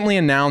recently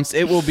announced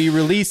it will be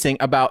releasing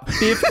about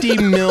 50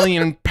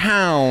 million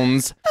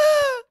pounds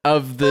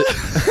of the...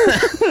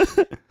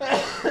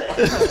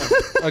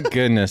 Oh,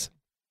 goodness.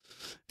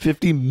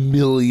 50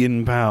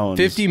 million pounds.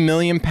 50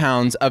 million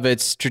pounds of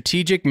its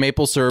strategic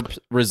maple syrup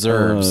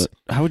reserves.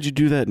 How would you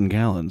do that in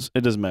gallons?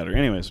 It doesn't matter.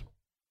 Anyways,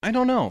 I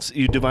don't know. so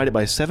you divide it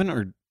by 7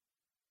 or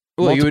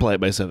Well, multiply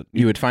it by 7?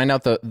 you would find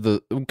out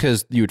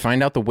because you would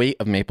find out the weight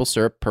of maple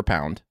syrup per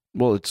pound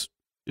Well, it's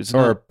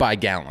or not, by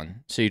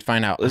gallon. So you'd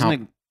find out isn't how.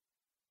 it?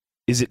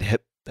 Is it?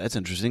 That's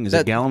interesting. Is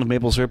That- a gallon of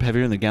maple syrup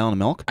heavier than a gallon of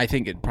milk? I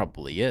think it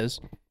probably is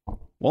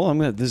Well,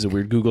 this is a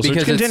weird Google search.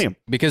 because Continue.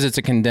 because it's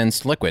a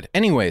condensed liquid.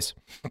 Anyways,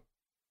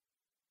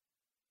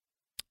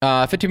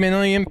 50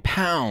 million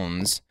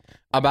pounds,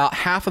 about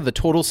half of the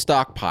total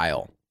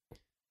stockpile.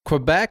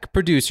 Quebec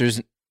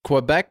produces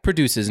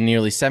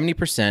nearly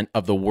 70%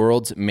 of the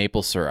world's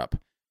maple syrup,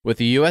 with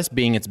the U.S.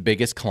 being its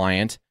biggest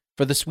client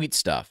for the sweet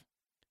stuff.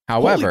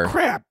 However, Holy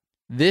crap!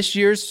 this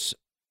year's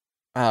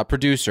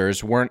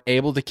producers weren't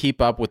able to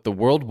keep up with the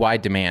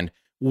worldwide demand,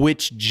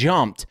 which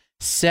jumped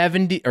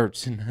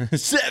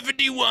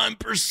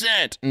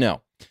 71%.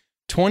 No,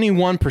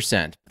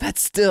 21%.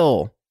 That's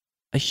still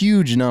a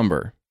huge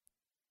number.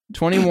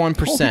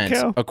 21%, Holy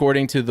cow.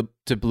 according to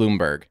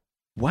Bloomberg.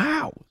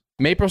 Wow.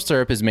 Maple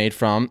syrup is made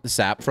from the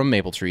sap from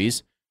maple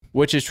trees,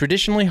 which is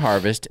traditionally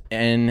harvested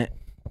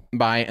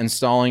by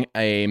installing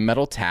a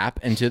metal tap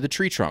into the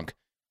tree trunk.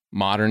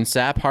 Modern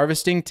sap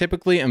harvesting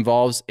typically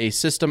involves a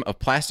system of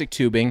plastic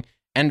tubing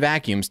and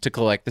vacuums to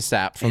collect the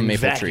sap from And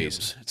maple vacuums.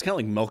 trees. It's kind of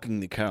like milking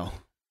the cow.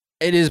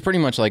 It is pretty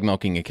much like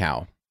milking a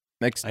cow.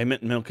 I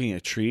meant milking a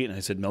tree, and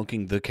I said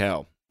milking the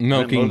cow.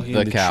 Milking I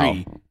meant the cow.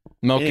 tree.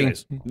 Milking.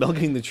 Anyways,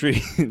 milking the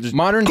tree. Just-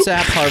 Modern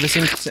sap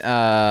harvesting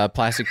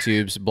plastic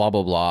tubes, blah,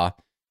 blah, blah.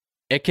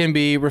 It can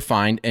be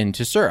refined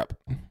into syrup.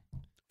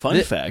 Fun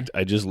fact,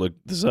 I just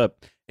looked this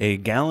up. A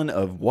gallon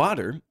of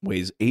water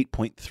weighs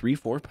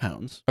 8.34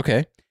 pounds,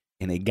 Okay.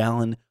 and a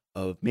gallon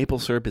of maple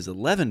syrup is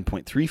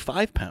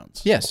 11.35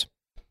 pounds. Yes.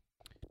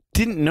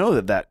 Didn't know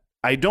that.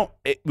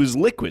 It was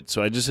liquid,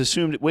 so I just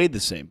assumed it weighed the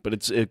same, but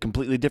it's a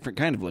completely different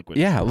kind of liquid.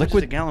 Yeah, How much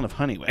liquid- does a gallon of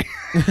honey weigh?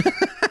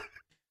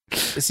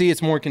 See,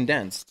 it's more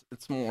condensed.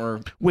 It's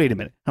more. Wait a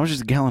minute. How much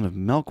does a gallon of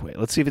milk weigh?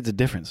 Let's see if it's a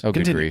difference. Oh,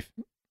 good Continue. grief.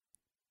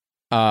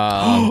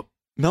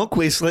 Milk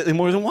weighs slightly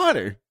more than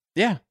water.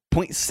 Yeah.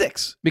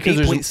 0.6. Because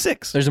there's-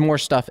 8.6. There's more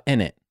stuff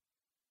in it.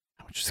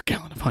 How much does a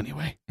gallon of honey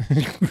weigh?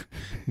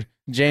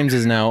 James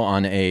is now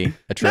on a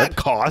trip Not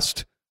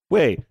cost.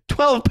 Weigh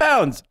 12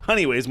 pounds.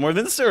 Honey weighs more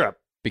than syrup.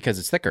 because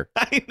it's thicker.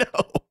 I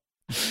know.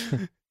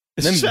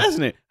 It's Them-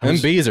 fascinating. How Them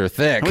much, bees are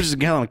thick. how much does a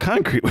gallon of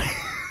concrete weigh?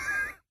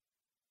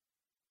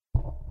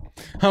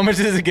 How much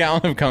does a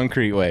gallon of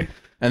concrete weigh?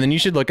 And then you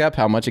should look up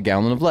how much a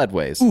gallon of lead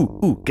weighs.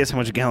 Ooh. Guess how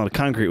much a gallon of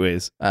concrete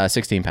weighs?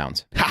 16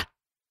 pounds. Ha!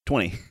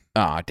 20.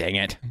 Aw, dang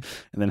it.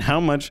 And then how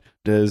much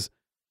does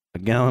a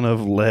gallon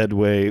of lead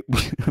weigh?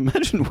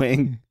 Imagine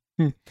weighing.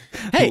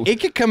 Hey, it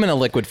could come in a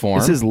liquid form.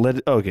 This is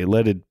lead. Okay,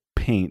 leaded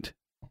paint.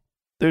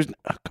 There's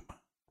come on.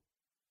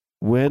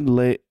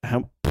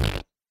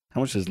 How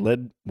much does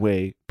lead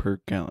weigh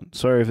per gallon?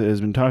 Sorry if it has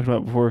been talked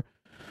about before.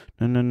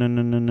 No.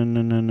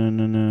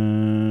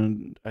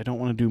 I don't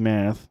want to do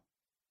math.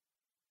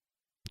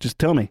 Just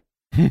tell me.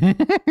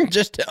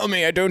 Just tell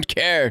me, I don't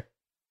care.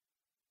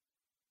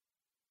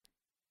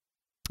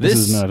 This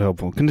is not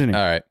helpful. Continue.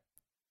 All right.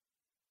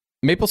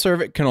 Maple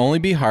syrup can only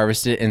be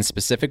harvested in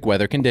specific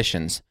weather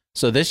conditions.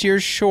 So this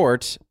year's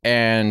short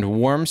and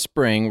warm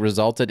spring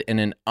resulted in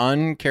an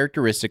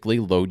uncharacteristically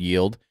low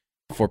yield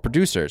for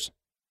producers.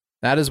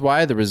 That is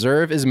why the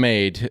reserve is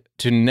made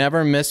to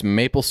never miss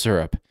maple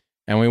syrup.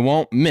 And we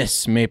won't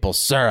miss maple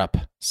syrup,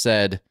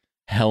 said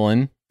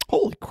Helen.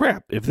 Holy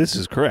crap! If this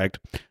is correct,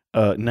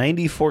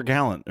 94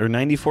 pounds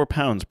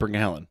per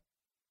gallon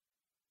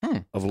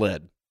of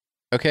lead.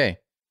 Okay.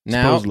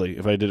 Now, Supposedly,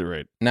 if I did it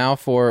right. now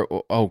for,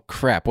 oh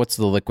crap, what's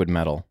the liquid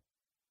metal?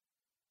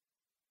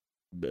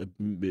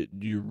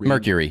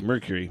 Mercury.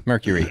 Mercury.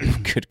 Mercury.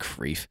 Good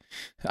grief.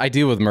 I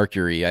deal with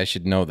mercury. I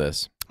should know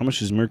this. How much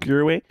does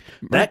mercury weigh?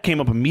 That came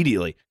up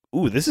immediately.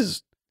 Ooh, this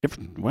is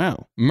different.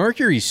 Wow.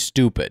 Mercury's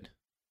stupid.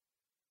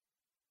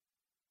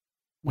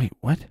 Wait,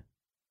 what?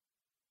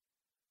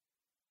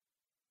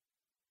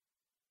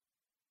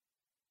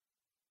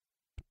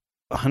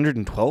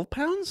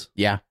 £112?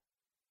 Yeah.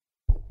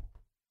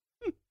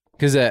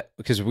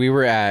 Because we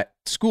were at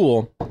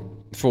school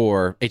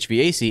for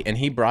HVAC, and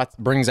he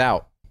brings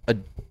out a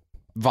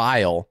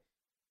vial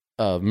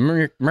of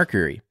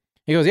mercury.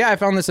 He goes, "Yeah, I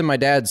found this in my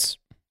dad's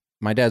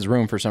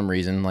room for some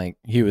reason. Like,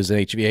 he was an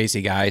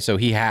HVAC guy, so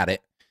he had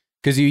it.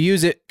 Because you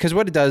use it, because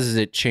what it does is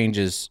it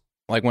changes,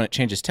 like when it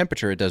changes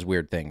temperature, it does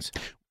weird things.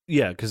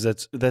 Yeah, because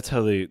that's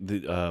how the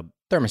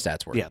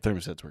Thermostats work. yeah,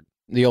 thermostats work.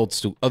 The old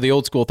school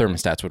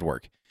thermostats would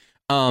work.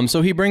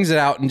 So he brings it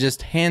out and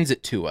just hands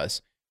it to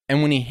us.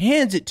 And when he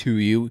hands it to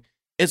you,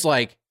 it's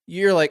like,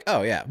 you're like,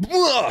 oh yeah.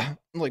 I'm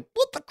like,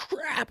 what the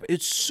crap?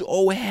 It's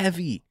so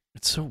heavy.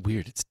 It's so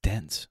weird. It's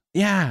dense.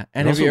 Yeah.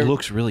 And And it also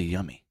looks really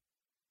yummy.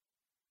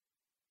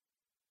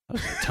 That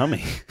was my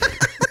tummy.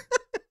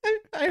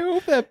 I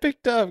hope that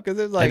picked up because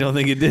it's I like, don't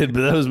think it did,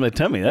 but that was my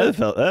tummy. That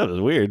was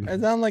weird. I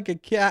sound like a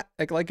cat,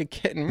 like a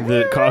kitten.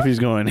 The coffee's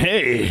going,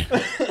 hey,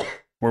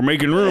 we're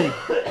making room.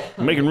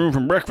 Making room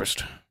for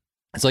breakfast.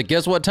 It's like,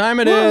 guess what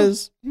time it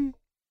is?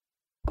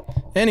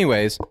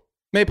 Anyways,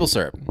 maple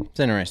syrup. It's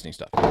interesting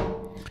stuff.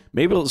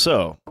 Maybe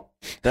so.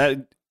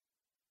 That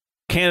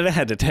Canada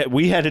had to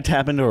we had to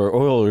tap into our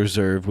oil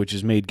reserve, which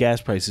has made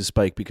gas prices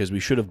spike because we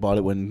should have bought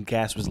it when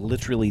gas was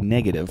literally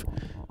negative,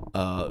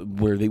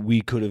 where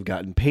we could have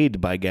gotten paid to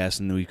buy gas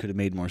and we could have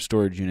made more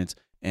storage units.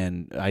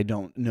 And I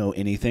don't know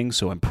anything,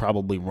 so I'm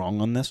probably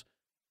wrong on this.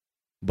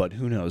 But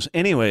who knows?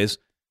 Anyways,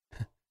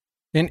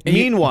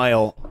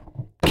 meanwhile,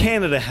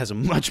 Canada has a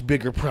much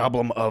bigger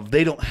problem of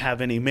they don't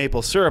have any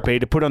maple syrup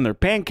to put on their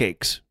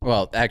pancakes.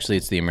 Well, actually,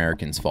 it's the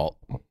Americans' fault.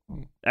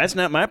 That's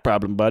not my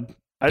problem, bud.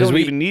 I don't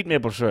even need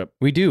maple syrup.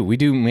 We do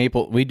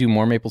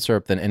more maple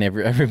syrup than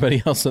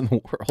everybody else in the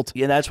world.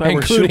 Yeah, that's why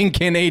including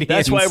Canadians.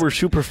 That's why we're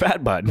super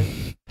fat, bud.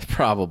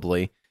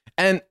 Probably.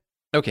 And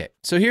okay,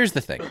 so here's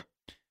the thing: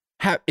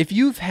 if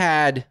you've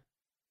had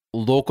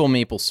local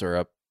maple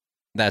syrup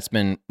that's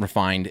been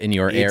refined in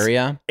your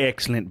area,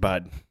 excellent,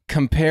 bud.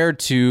 Compared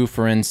to,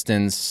 for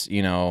instance,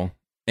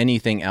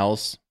 anything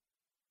else.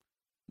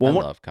 Well,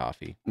 I love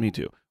coffee. Me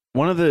too.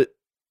 One of the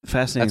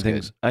fascinating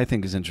things I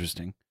think is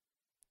interesting.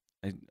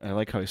 I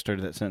like how I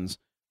started that sentence.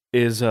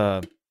 Is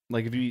like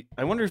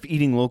I wonder if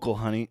eating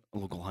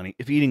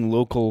if eating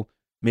local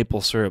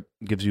maple syrup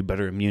gives you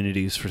better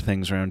immunities for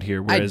things around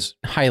here. Whereas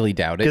I highly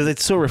doubt it because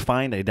it's so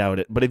refined. I doubt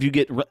it. But if you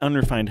get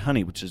unrefined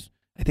honey, which is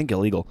I think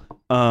illegal,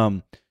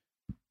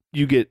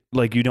 you get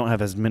you don't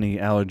have as many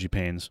allergy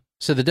pains.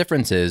 So the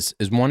difference is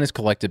one is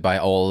collected by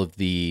all of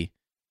the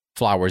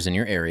flowers in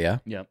your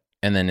area. Yep.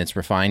 And then it's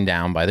refined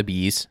down by the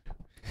bees.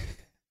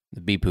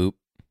 The bee poop.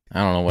 I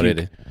don't know what it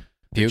is.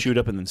 They chew it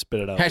up and then spit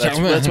it out.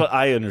 That's what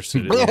I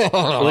understood.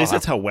 At least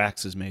that's how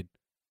wax is made.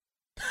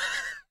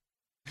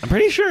 I'm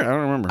pretty sure. I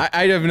don't remember.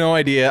 I have no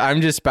idea.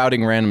 I'm just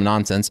spouting random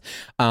nonsense.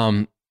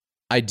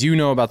 I do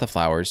know about the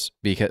flowers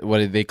because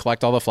they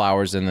collect all the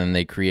flowers and then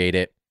they create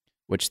it.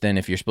 Which then,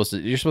 if you're supposed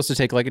to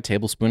take like a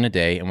tablespoon a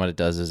day, and what it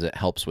does is it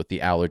helps with the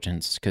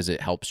allergens because it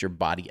helps your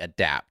body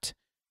adapt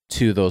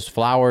to those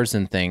flowers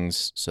and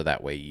things, so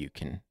that way you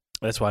can.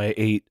 That's why I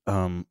ate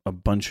a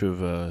bunch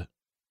of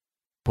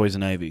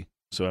poison ivy.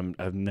 So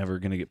I'm never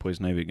gonna get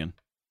poison ivy again.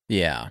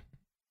 Yeah,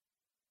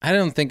 I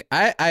don't think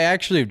I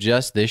actually have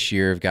just this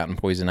year have gotten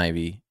poison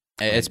ivy.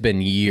 It's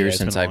been years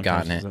since I've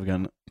gotten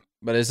it,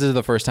 but this is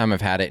the first time I've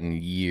had it in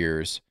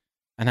years,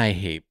 and I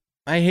hate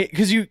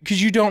because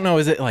you don't know,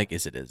 is it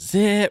a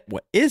zip?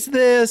 What is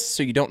this?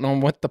 So you don't know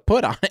what to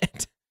put on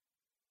it.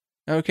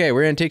 Okay,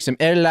 we're gonna take some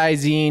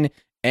L-lysine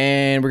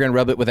and we're gonna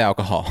rub it with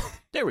alcohol.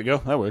 There we go.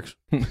 That works.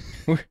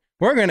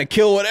 We're gonna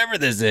kill whatever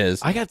this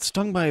is. I got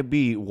stung by a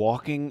bee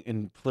walking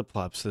in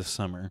flip-flops this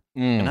summer,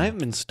 and I haven't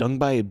been stung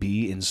by a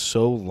bee in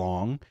so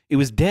long. It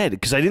was dead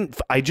because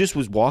I just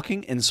was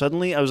walking, and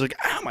suddenly I was like,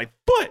 "Ah, my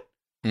foot!"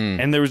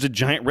 And there was a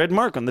giant red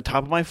mark on the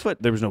top of my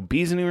foot. There was no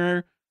bees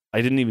anywhere.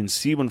 I didn't even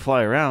see one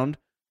fly around,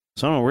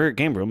 so I don't know where it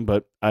came from.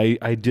 But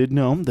I did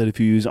know that if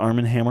you use Arm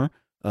 & Hammer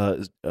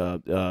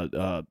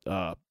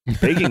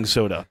baking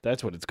soda,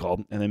 that's what it's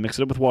called, and then mix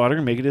it up with water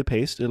and make it a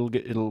paste, it'll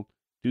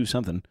do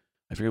something.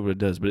 I forget what it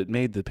does, but it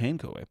made the pain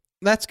go away.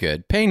 That's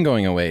good. Pain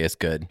going away is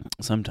good.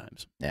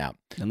 Sometimes. Yeah.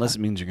 Unless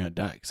it means you're going to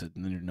die, because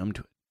then you're numb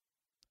to it.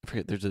 I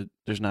forget, there's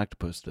an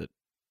octopus that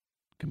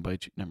can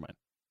bite you. Never mind.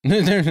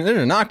 There's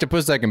an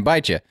octopus that can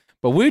bite you,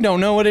 but we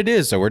don't know what it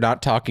is, so we're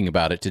not talking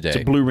about it today. It's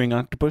a blue ring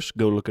octopus.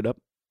 Go look it up.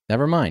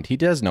 Never mind. He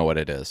does know what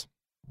it is.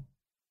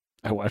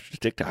 I watched a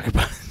TikTok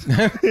about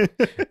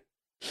it.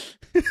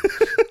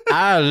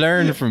 I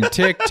learned from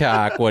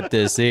TikTok what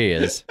this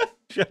is.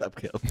 Shut up,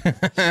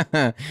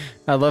 Caleb.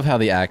 I love how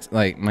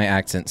my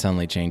accent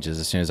suddenly changes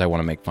as soon as I want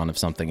to make fun of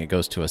something. It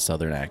goes to a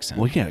southern accent.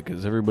 Well, yeah,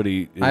 because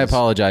everybody is... I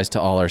apologize to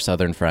all our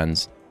southern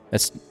friends.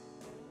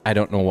 I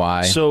don't know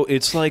why. So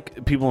it's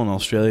like people in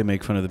Australia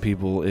make fun of the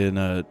people in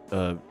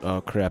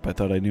oh crap, I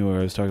thought I knew where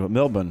I was talking about.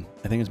 Melbourne.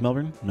 I think it's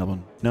Melbourne?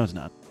 Melbourne. No, it's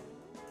not.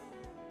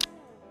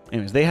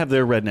 Anyways, they have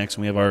their rednecks and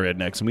we have our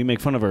rednecks, and we make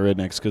fun of our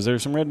rednecks because there are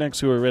some rednecks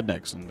who are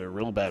rednecks and they're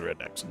real bad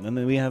rednecks. And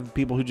then we have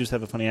people who just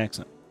have a funny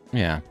accent.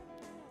 Yeah.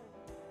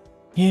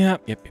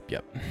 Yep.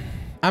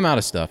 I'm out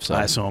of stuff,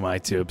 so. So am I,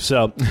 too.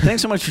 So,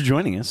 thanks so much for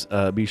joining us.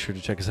 Be sure to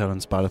check us out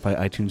on Spotify,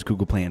 iTunes,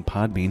 Google Play, and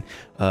Podbean.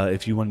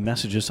 If you want to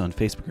message us on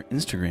Facebook or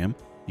Instagram,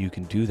 you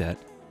can do that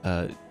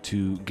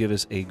to give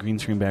us a green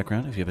screen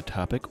background if you have a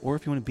topic, or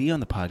if you want to be on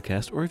the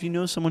podcast, or if you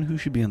know someone who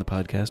should be on the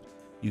podcast,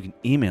 you can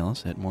email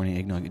us at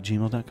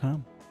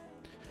morningeggnog@gmail.com.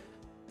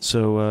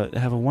 So,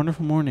 have a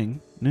wonderful morning,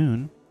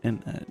 noon,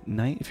 and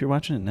night if you're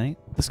watching at night.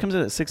 This comes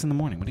out at 6 in the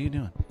morning. What are you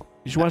doing?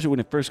 You should watch it when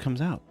it first comes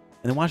out.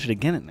 And then watch it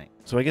again at night.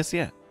 So I guess,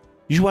 yeah.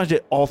 You should watch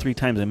it all 3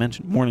 times I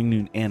mentioned. Morning,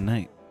 noon, and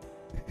night.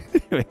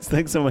 Anyways,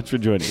 thanks so much for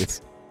joining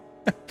us.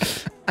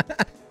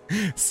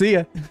 See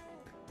ya.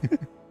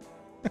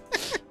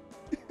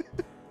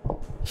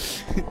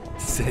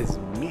 Says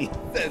me.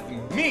 Says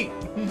me.